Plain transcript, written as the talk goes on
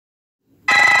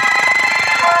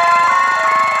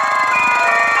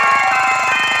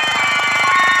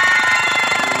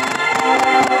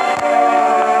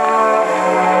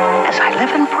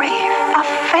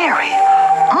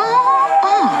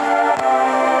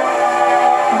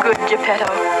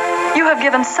Geppetto, you have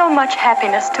given so much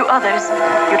happiness to others.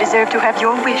 You deserve to have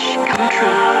your wish come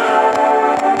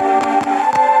true.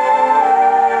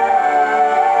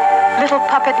 Little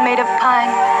puppet made of pine,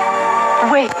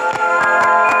 wake.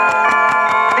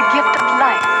 The gift of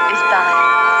life is thine.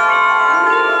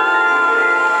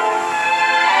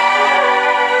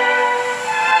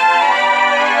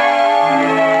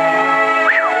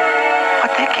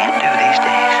 What they can't do these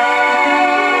days.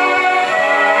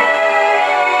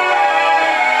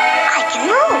 I can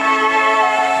move.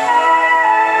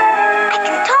 I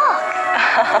can talk.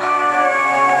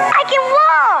 I can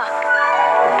walk.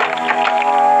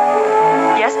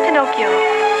 Yes, Pinocchio.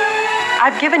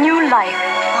 I've given you life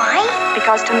Why?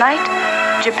 because tonight,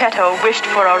 Geppetto wished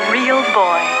for a real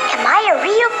boy. Am I a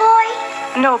real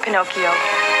boy? No, Pinocchio.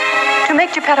 To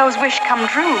make Geppetto's wish come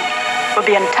true will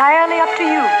be entirely up to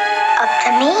you. Up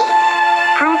to me?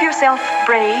 Prove yourself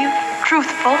brave,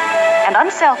 truthful, and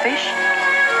unselfish,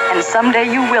 and someday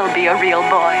you will be a real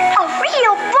boy. A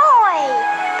real boy!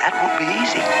 That won't be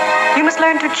easy. You must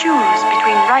learn to choose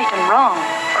between right and wrong.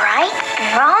 Right and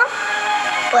wrong?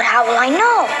 But how will I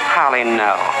know? Holly,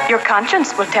 no. Your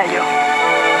conscience will tell you.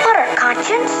 What are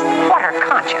conscience? What are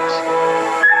conscience?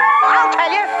 I'll tell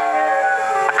you.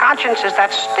 A conscience is that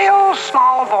still,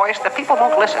 small voice that people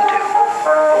won't listen to.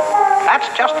 That's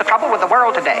just the trouble with the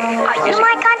world today. Are you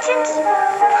my conscience?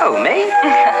 Who, me?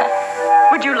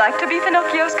 Would you like to be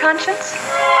Pinocchio's conscience?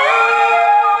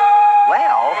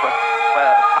 Well,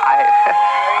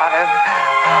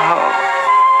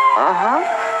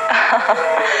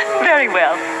 Very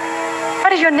well.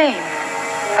 What is your name?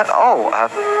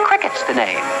 Cricket's the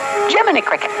name. Jiminy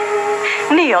Cricket.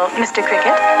 Kneel, Mr.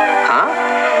 Cricket. Huh?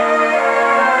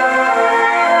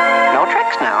 No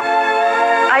tricks now.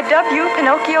 I dub you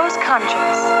Pinocchio's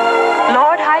conscience,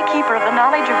 Lord High Keeper of the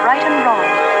knowledge of right and wrong,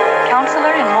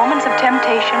 counselor in moments of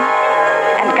temptation,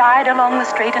 and guide along the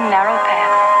straight and narrow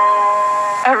path.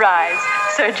 Arise,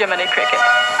 Sir Jiminy Cricket.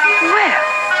 Well,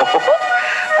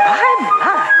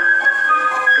 my.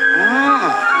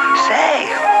 Say,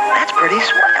 that's pretty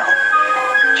swell.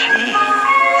 Gee,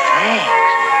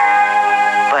 thanks.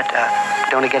 But,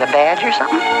 don't I get a badge or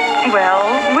something? Well,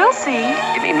 we'll see.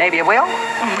 You mean maybe it will?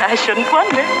 I shouldn't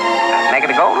wonder. Make it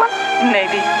a gold one?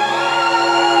 Maybe.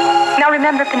 Now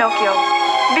remember, Pinocchio,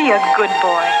 be a good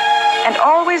boy, and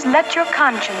always let your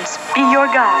conscience be your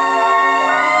guide.